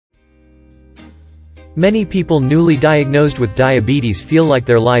Many people newly diagnosed with diabetes feel like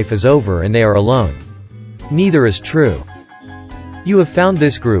their life is over and they are alone. Neither is true. You have found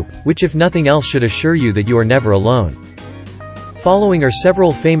this group, which if nothing else should assure you that you are never alone. Following are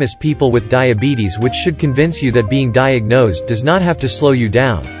several famous people with diabetes which should convince you that being diagnosed does not have to slow you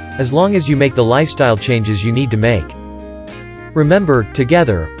down, as long as you make the lifestyle changes you need to make. Remember,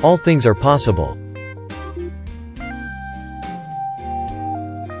 together, all things are possible.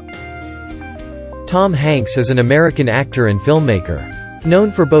 Tom Hanks is an American actor and filmmaker.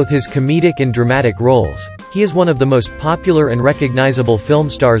 Known for both his comedic and dramatic roles, he is one of the most popular and recognizable film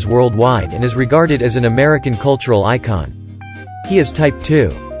stars worldwide and is regarded as an American cultural icon. He is type 2.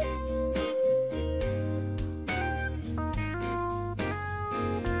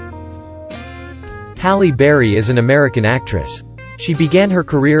 Halle Berry is an American actress. She began her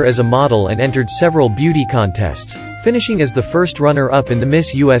career as a model and entered several beauty contests, finishing as the first runner-up in the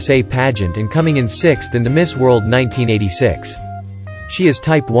Miss USA pageant and coming in 6th in the Miss World 1986. She is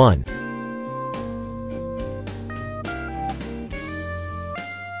type 1.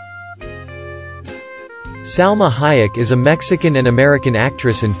 Salma Hayek is a Mexican and American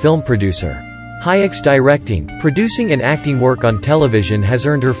actress and film producer. Hayek's directing, producing and acting work on television has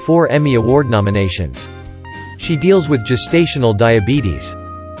earned her 4 Emmy Award nominations. She deals with gestational diabetes.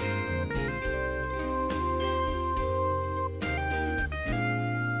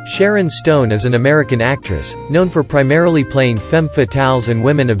 Sharon Stone is an American actress, known for primarily playing femme fatales and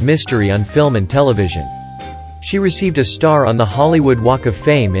women of mystery on film and television. She received a star on the Hollywood Walk of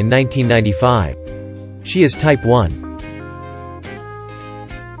Fame in 1995. She is type 1.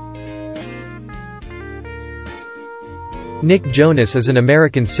 Nick Jonas is an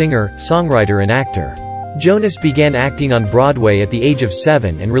American singer, songwriter and actor. Jonas began acting on Broadway at the age of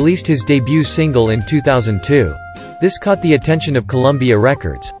 7 and released his debut single in 2002. This caught the attention of Columbia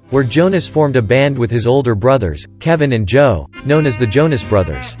Records, where Jonas formed a band with his older brothers, Kevin and Joe, known as the Jonas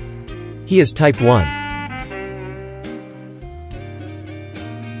Brothers. He is type 1.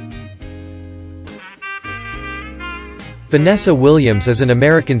 Vanessa Williams is an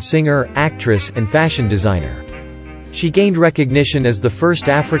American singer, actress, and fashion designer. She gained recognition as the first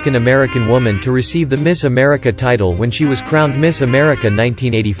African-American woman to receive the Miss America title when she was crowned Miss America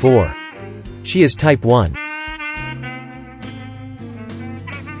 1984. She is type 1.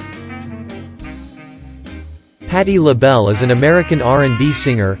 Patti LaBelle is an American R&B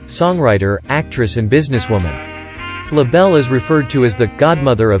singer, songwriter, actress and businesswoman. LaBelle is referred to as the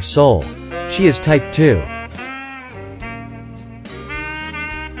 "godmother of soul." She is type 2.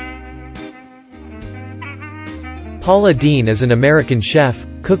 Paula Deen is an American chef,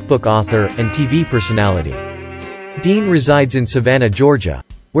 cookbook author, and TV personality. Deen resides in Savannah, Georgia,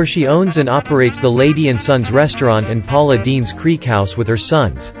 where she owns and operates the Lady and Sons restaurant and Paula Deen's Creek House with her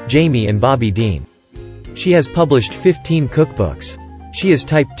sons, Jamie and Bobby Deen. She has published 15 cookbooks. She is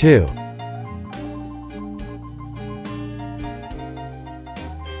type 2.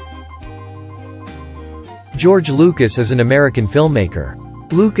 George Lucas is an American filmmaker.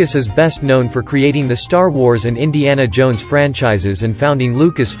 Lucas is best known for creating the Star Wars and Indiana Jones franchises and founding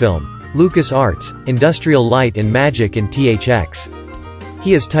Lucasfilm, LucasArts, Industrial Light and Magic and THX.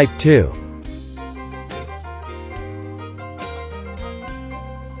 He is type 2.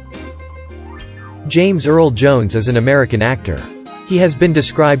 James Earl Jones is an American actor. He has been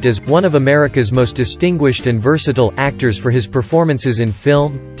described as one of America's most distinguished and versatile actors for his performances in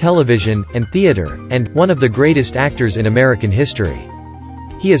film, television, and theater, and one of the greatest actors in American history.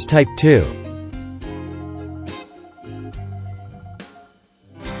 He is type 2.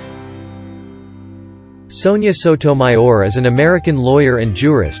 Sonia Sotomayor is an American lawyer and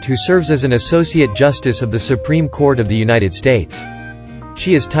jurist who serves as an Associate Justice of the Supreme Court of the United States.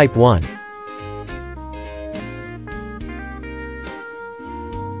 She is type 1.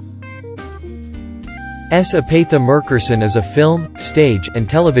 Apatha Murkerson is a film, stage, and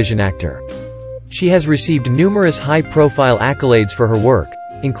television actor. She has received numerous high-profile accolades for her work,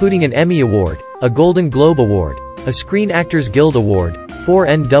 including an Emmy Award, a Golden Globe Award, a Screen Actors Guild Award, 4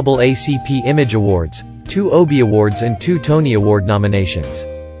 NAACP Image Awards, 2 Obie Awards and 2 Tony Award nominations.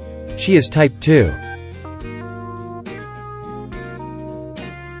 She is type 2.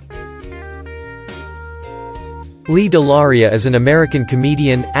 Lee DeLaria is an American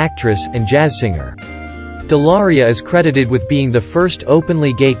comedian, actress, and jazz singer. DeLaria is credited with being the first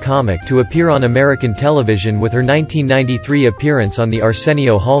openly gay comic to appear on American television with her 1993 appearance on The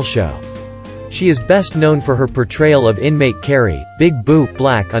Arsenio Hall Show. She is best known for her portrayal of inmate Carrie, Big Boo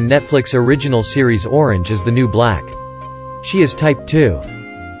Black on Netflix original series Orange is the New Black. She is type 2.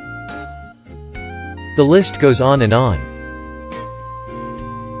 The list goes on and on.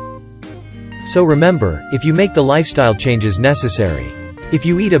 So remember, if you make the lifestyle changes necessary, if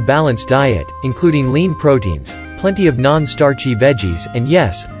you eat a balanced diet, including lean proteins, plenty of non-starchy veggies, and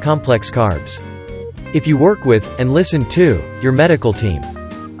yes, complex carbs. If you work with, and listen to, your medical team.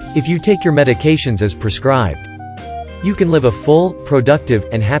 If you take your medications as prescribed, you can live a full, productive,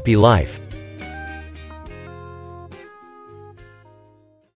 and happy life.